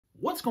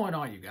What's going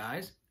on, you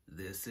guys?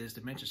 This is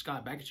Dimension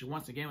Scott back at you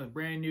once again with a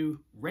brand new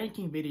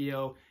ranking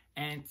video,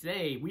 and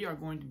today we are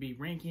going to be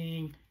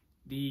ranking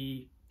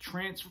the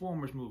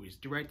Transformers movies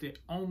directed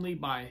only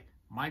by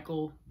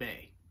Michael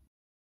Bay.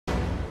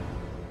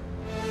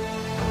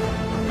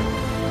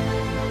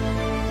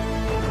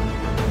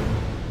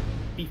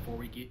 Before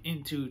we get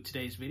into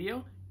today's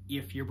video,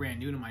 if you're brand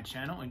new to my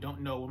channel and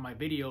don't know what my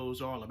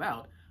videos are all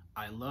about,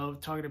 I love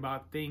talking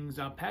about things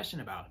I'm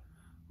passionate about.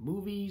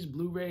 Movies,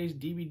 Blu-rays,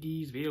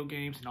 DVDs, video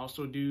games, and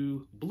also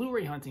do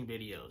Blu-ray hunting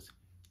videos.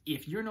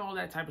 If you're into all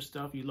that type of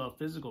stuff, you love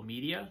physical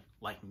media,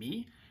 like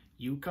me,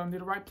 you come to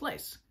the right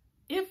place.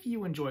 If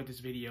you enjoyed this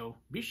video,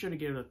 be sure to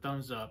give it a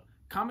thumbs up,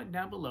 comment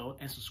down below,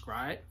 and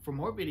subscribe for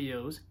more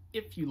videos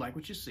if you like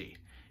what you see.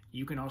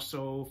 You can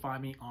also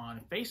find me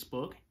on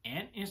Facebook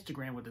and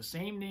Instagram with the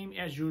same name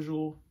as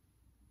usual,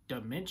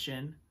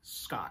 Dimension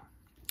Scott.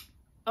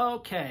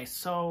 Okay,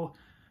 so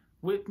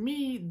with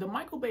me, the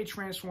Michael Bay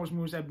Transformers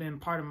movies have been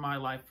part of my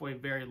life for a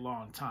very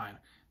long time.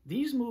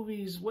 These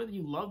movies, whether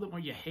you love them or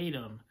you hate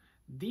them,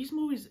 these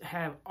movies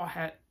have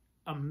had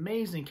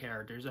amazing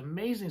characters,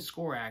 amazing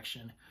score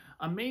action,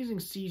 amazing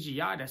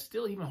CGI that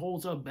still even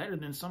holds up better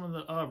than some of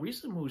the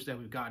recent movies that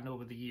we've gotten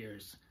over the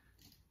years.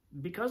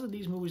 Because of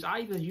these movies, I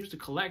even used to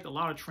collect a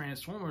lot of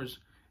Transformers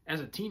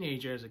as a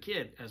teenager, as a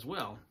kid as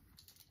well.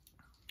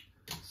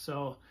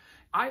 So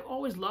I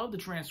always loved the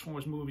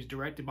Transformers movies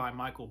directed by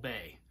Michael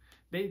Bay.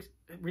 They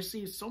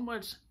received so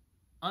much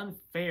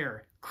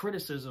unfair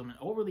criticism and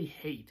overly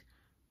hate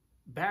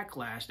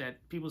backlash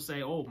that people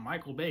say, oh,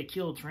 Michael Bay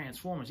killed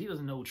Transformers. He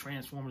doesn't know who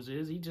Transformers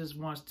is. He just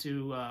wants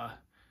to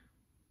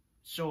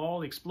show all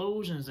the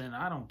explosions and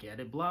I don't get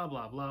it, blah,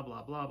 blah, blah,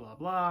 blah, blah, blah,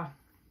 blah.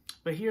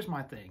 But here's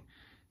my thing.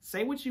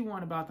 Say what you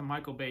want about the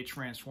Michael Bay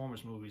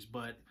Transformers movies,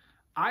 but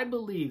I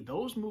believe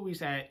those movies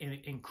had an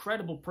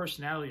incredible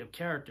personality of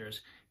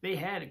characters. They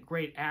had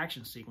great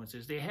action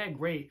sequences. They had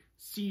great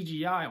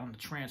CGI on the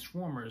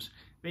Transformers.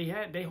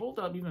 They hold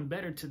up even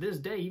better to this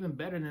day, even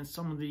better than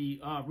some of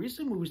the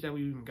recent movies that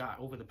we even got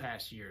over the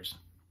past years.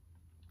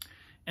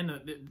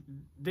 And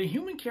the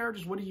human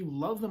characters, whether you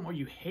love them or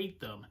you hate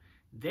them,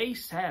 they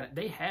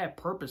had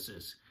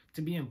purposes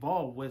to be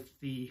involved with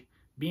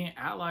being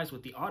allies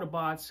with the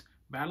Autobots,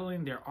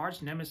 battling their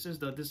arch nemesis,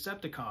 the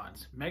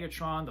Decepticons,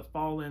 Megatron, the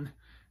Fallen,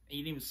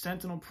 even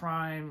Sentinel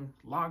Prime,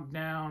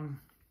 Lockdown,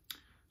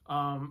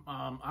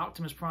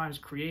 Optimus Prime's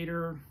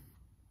creator.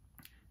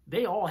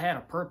 They all had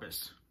a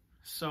purpose.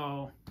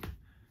 So,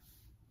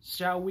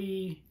 shall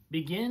we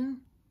begin?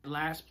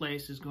 Last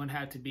place is going to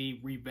have to be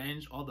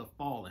Revenge of the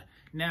Fallen.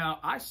 Now,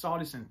 I saw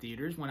this in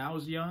theaters when I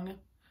was young.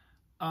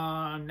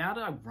 Now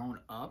that I've grown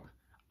up,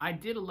 I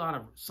did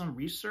some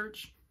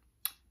research.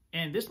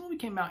 And this movie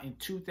came out in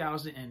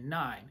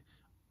 2009.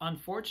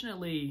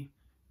 Unfortunately,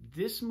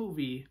 this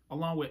movie,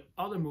 along with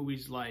other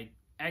movies like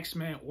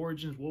X-Men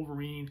Origins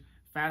Wolverine,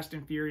 Fast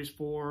and Furious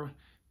 4,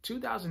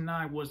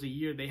 2009 was the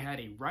year they had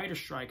a writer's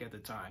strike at the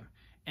time.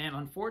 And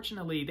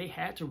unfortunately, they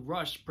had to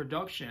rush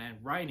production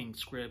and writing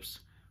scripts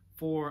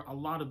for a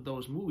lot of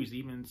those movies,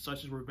 even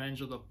such as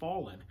Revenge of the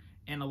Fallen.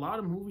 And a lot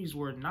of movies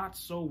were not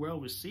so well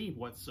received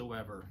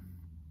whatsoever.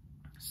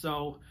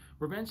 So,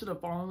 Revenge of the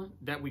Fallen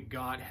that we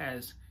got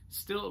has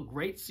still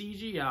great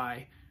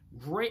CGI,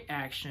 great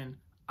action.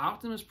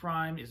 Optimus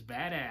Prime is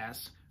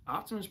badass.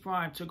 Optimus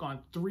Prime took on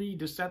 3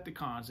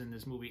 Decepticons in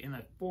this movie in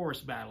a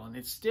forest battle, and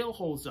it still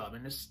holds up,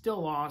 and it's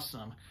still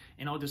awesome.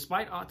 You know,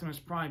 despite Optimus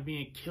Prime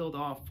being killed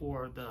off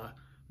for the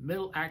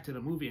middle act of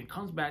the movie and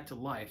comes back to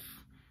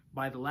life,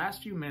 by the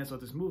last few minutes of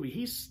this movie,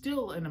 he's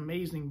still an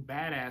amazing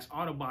badass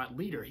Autobot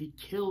leader. He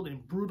killed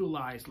and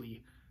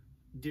brutalizely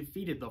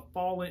defeated the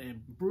Fallen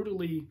and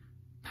brutally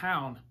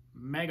pound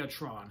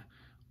Megatron.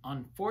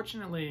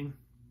 Unfortunately,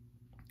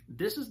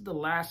 this is the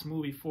last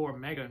movie for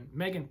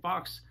Megan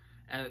Fox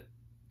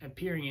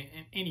appearing in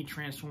any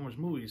Transformers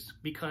movies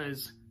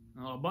because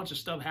a bunch of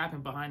stuff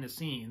happened behind the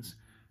scenes.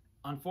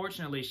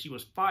 Unfortunately, she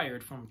was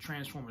fired from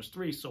Transformers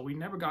 3, so we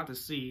never got to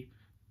see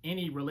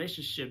any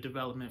relationship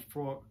development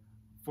for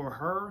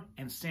her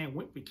and Sam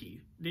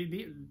Witwicky.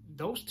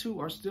 Those two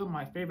are still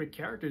my favorite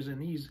characters in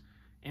these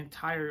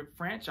entire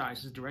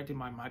franchises directed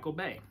by Michael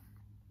Bay.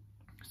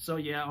 So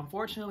yeah,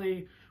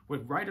 unfortunately,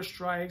 with writer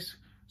strikes,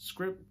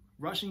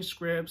 rushing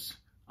scripts,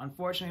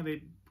 unfortunately,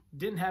 they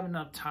didn't have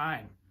enough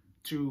time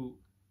to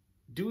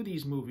do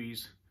these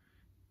movies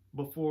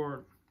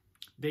before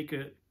they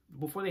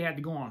had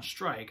to go on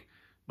strike.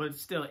 But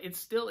it's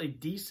still a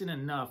decent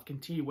enough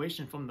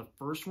continuation from the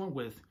first one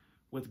with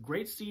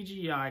great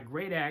CGI,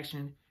 great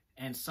action,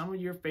 and some of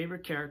your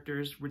favorite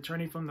characters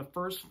returning from the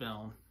first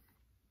film.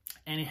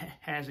 And it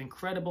has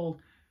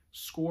incredible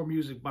score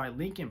music by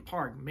Linkin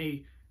Park.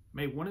 May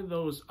one of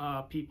those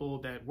people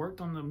that worked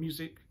on the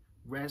music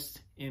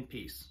rest in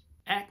peace.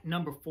 Act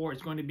number 4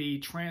 is going to be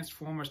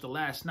Transformers The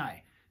Last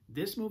Knight.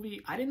 This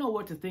movie, I didn't know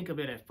what to think of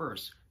it at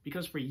first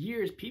because for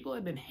years people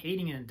have been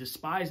hating and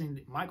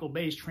despising Michael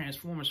Bay's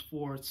Transformers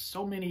for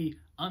so many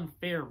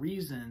unfair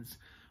reasons.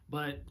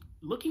 But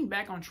looking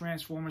back on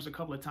Transformers a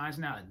couple of times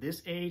now at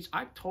this age,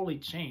 I've totally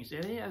changed.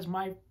 And it is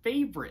my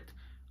favorite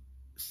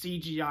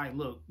CGI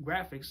look,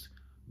 graphics,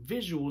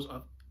 visuals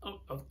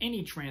of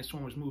any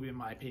Transformers movie, in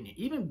my opinion.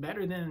 Even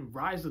better than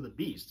Rise of the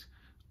Beast.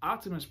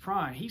 Optimus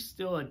Prime, he's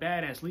still a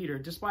badass leader,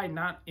 despite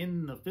not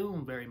in the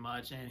film very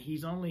much, and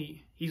he's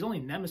only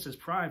Nemesis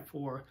Prime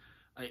for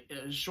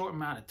a short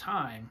amount of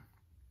time.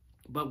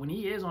 But when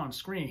he is on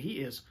screen, he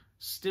is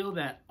still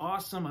that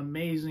awesome,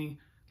 amazing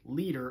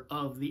leader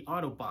of the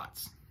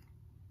Autobots.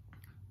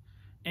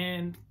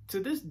 And to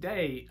this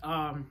day,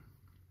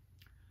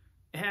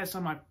 it has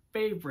some of my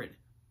favorite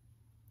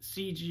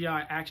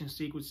CGI action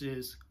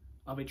sequences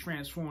of a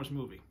Transformers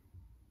movie.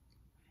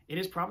 It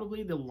is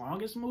probably the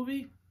longest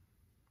movie,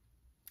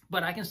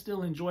 but I can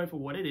still enjoy it for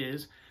what it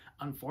is.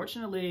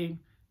 Unfortunately,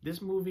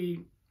 this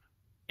movie,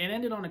 it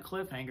ended on a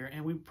cliffhanger,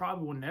 and we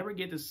probably will never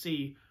get to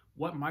see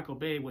what Michael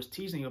Bay was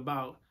teasing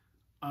about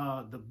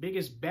the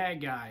biggest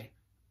bad guy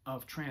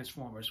of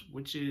Transformers,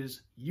 which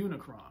is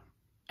Unicron.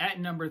 At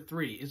number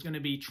 3 is going to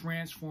be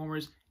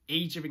Transformers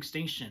Age of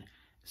Extinction.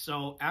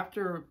 So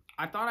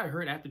I thought I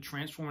heard after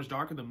Transformers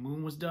Dark of the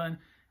Moon was done,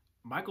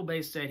 Michael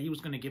Bay said he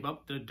was going to give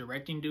up the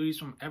directing duties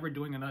from ever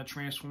doing another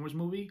Transformers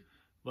movie.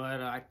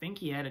 But I think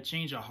he had a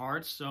change of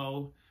heart.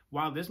 So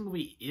while this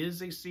movie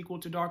is a sequel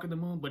to Dark of the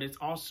Moon, but it's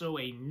also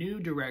a new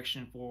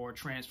direction for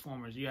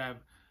Transformers. You have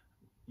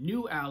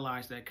new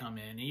allies that come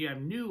in, and you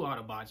have new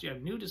Autobots, you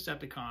have new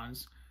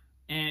Decepticons,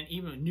 and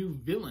even new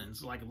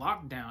villains like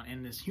Lockdown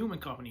and this human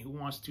company who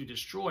wants to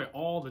destroy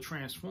all the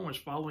Transformers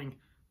following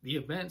the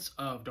events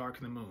of Dark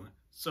of the Moon.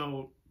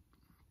 So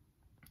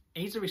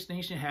Age of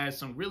Extinction has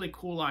some really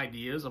cool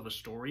ideas of a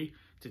story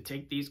to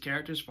take these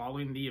characters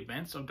following the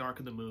events of Dark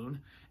of the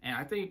Moon. And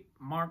I think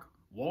Mark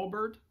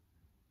Wahlberg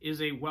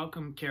is a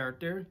welcome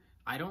character.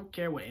 I don't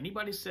care what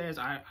anybody says.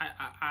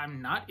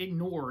 I'm not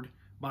ignored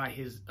by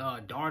his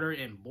daughter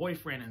and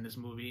boyfriend in this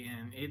movie.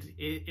 And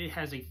it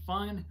has a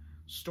fun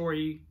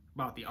story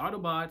about the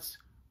Autobots,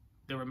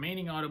 the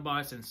remaining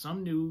Autobots, and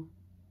some new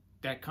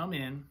that come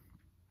in.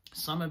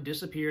 Some have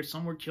disappeared.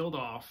 Some were killed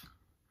off.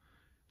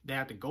 They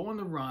have to go on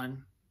the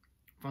run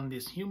from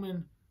this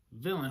human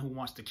villain who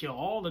wants to kill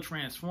all the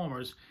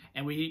Transformers,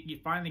 and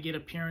we finally get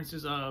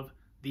appearances of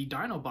the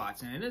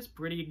Dinobots, and it is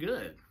pretty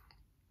good.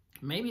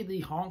 Maybe the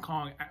Hong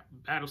Kong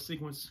battle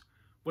sequence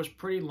was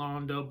pretty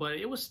long though, but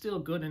it was still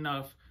good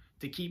enough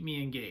to keep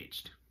me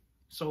engaged.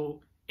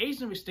 So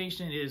Age of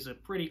Extinction is a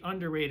pretty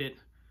underrated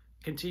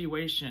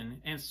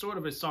continuation and sort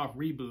of a soft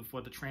reboot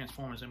for the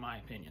Transformers, in my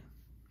opinion.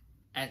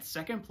 At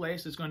second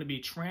place is going to be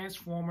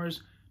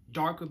Transformers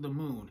Dark of the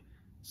Moon.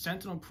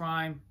 Sentinel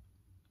Prime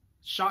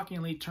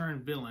shockingly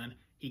turned villain.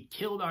 He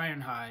killed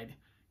Ironhide,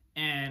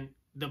 and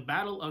the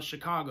Battle of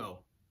Chicago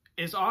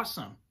is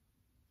awesome.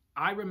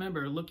 I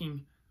remember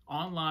looking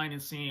online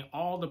and seeing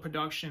all the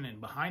production and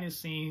behind the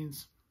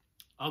scenes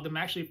of them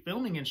actually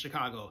filming in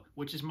Chicago,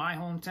 which is my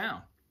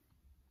hometown.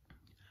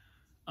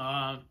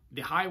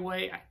 The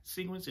highway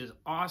sequence is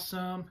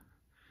awesome.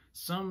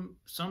 Some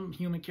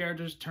human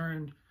characters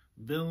turned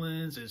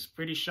villains is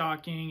pretty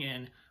shocking,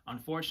 and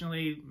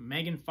unfortunately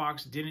Megan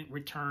Fox didn't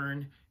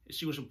return.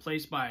 She was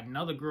replaced by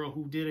another girl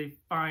who did a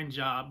fine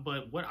job.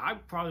 But what I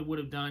probably would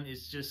have done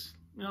is just,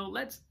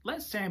 let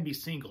Sam be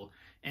single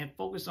and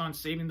focus on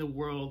saving the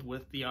world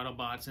with the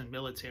Autobots and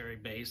military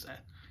base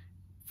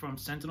from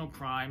Sentinel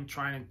Prime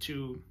trying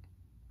to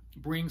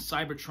bring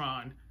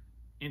Cybertron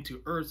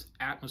into Earth's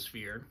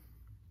atmosphere.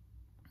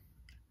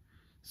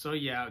 So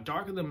yeah,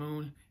 Dark of the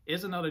Moon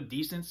is another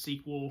decent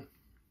sequel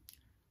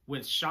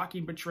with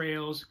shocking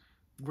betrayals,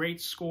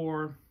 great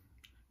score,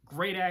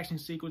 great action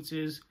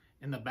sequences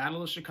in the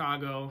Battle of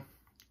Chicago.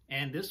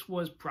 And this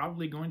was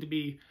probably going to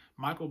be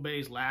Michael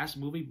Bay's last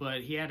movie,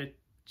 but he had a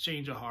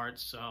change of heart.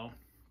 So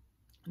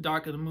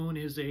Dark of the Moon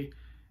is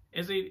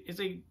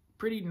a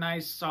pretty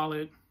nice,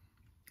 solid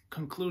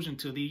conclusion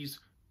to these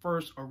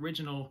first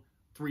original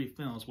 3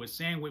 films with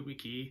Sam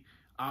Witwicky,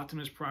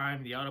 Optimus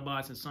Prime, the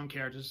Autobots, and some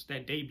characters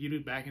that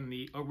debuted back in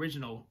the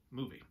original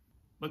movie.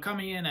 But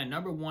coming in at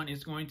number 1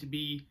 is going to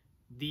be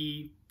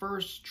the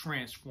first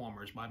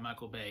Transformers by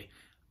Michael Bay.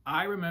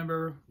 I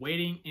remember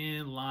waiting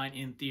in line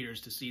in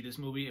theaters to see this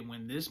movie, and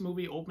when this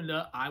movie opened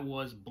up, I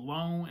was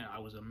blown and I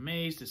was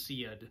amazed to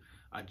see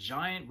a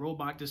giant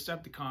robot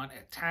Decepticon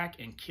attack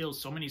and kill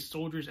so many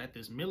soldiers at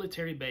this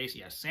military base.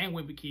 Yeah, Sam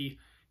Witwicky,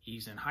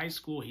 he's in high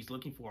school, he's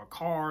looking for a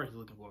car, he's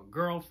looking for a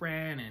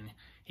girlfriend, and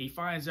he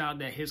finds out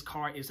that his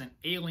car is an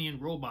alien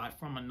robot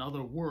from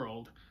another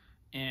world.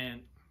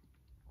 And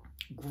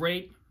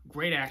great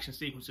action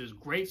sequences,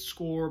 great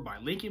score by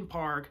Linkin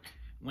Park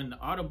when the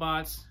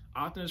Autobots,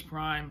 Optimus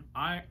Prime,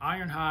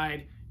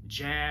 Ironhide,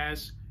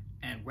 Jazz,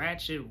 and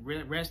Ratchet,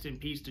 rest in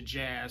peace to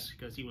Jazz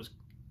because he was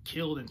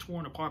killed and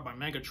torn apart by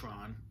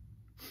Megatron,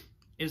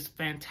 is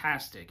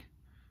fantastic.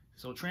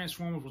 So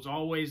Transformers was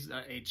always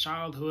a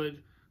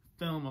childhood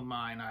film of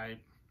mine.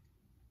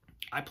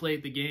 I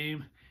played the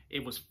game.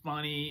 It was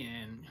funny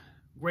and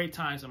great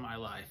times in my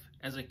life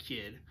as a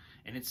kid,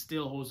 and it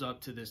still holds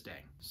up to this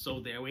day. So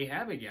there we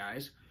have it,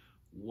 guys.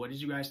 What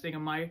did you guys think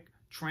of my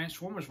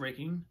Transformers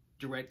ranking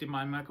directed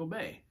by Michael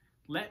Bay?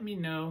 Let me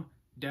know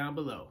down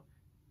below.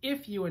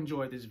 If you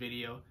enjoyed this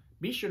video,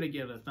 be sure to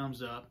give it a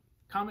thumbs up,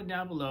 comment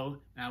down below,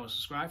 and I will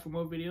subscribe for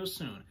more videos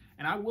soon.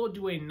 And I will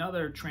do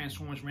another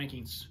Transformers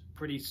rankings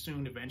pretty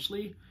soon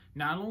eventually,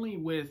 not only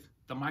with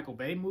the Michael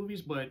Bay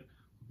movies, but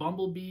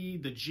Bumblebee,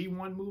 the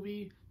G1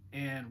 movie,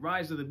 and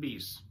Rise of the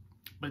Beast.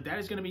 But that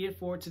is going to be it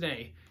for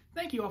today.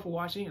 Thank you all for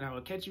watching, and I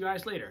will catch you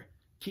guys later.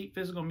 Keep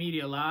physical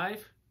media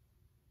alive.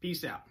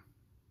 Peace out.